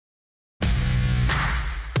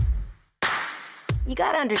You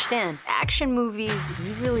gotta understand, action movies,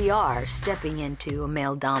 you really are stepping into a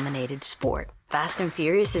male-dominated sport. Fast and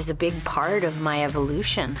Furious is a big part of my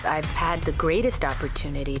evolution. I've had the greatest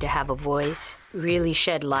opportunity to have a voice, really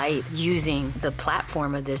shed light using the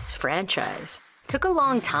platform of this franchise. Took a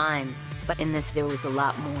long time, but in this there was a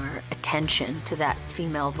lot more attention to that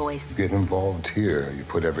female voice. Get involved here, you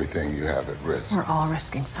put everything you have at risk. We're all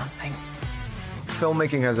risking something.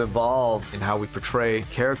 Filmmaking has evolved in how we portray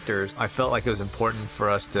characters. I felt like it was important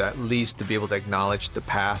for us to at least to be able to acknowledge the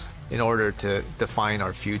past in order to define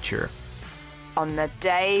our future. On the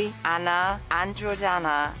day Anna and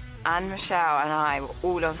Jordana and Michelle and I were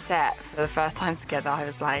all on set for the first time together, I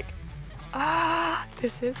was like,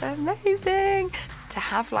 this is amazing. To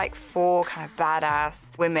have like 4 kind of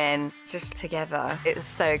badass women just together, it's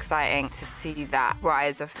so exciting to see that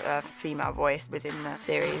rise of a female voice within the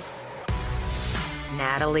series.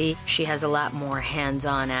 Natalie, she has a lot more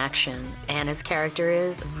hands-on action. Anna's character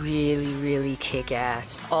is really, really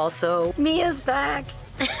kick-ass. Also, Mia's back.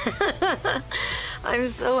 I'm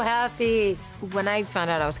so happy. When I found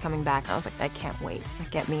out I was coming back, I was like, I can't wait.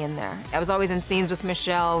 Get me in there. I was always in scenes with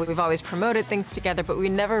Michelle. We've always promoted things together, but we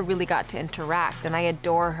never really got to interact. And I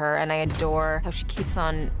adore her, and I adore how she keeps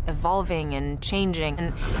on evolving and changing,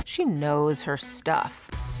 and she knows her stuff.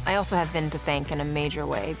 I also have Vin to thank in a major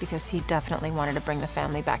way because he definitely wanted to bring the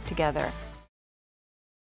family back together.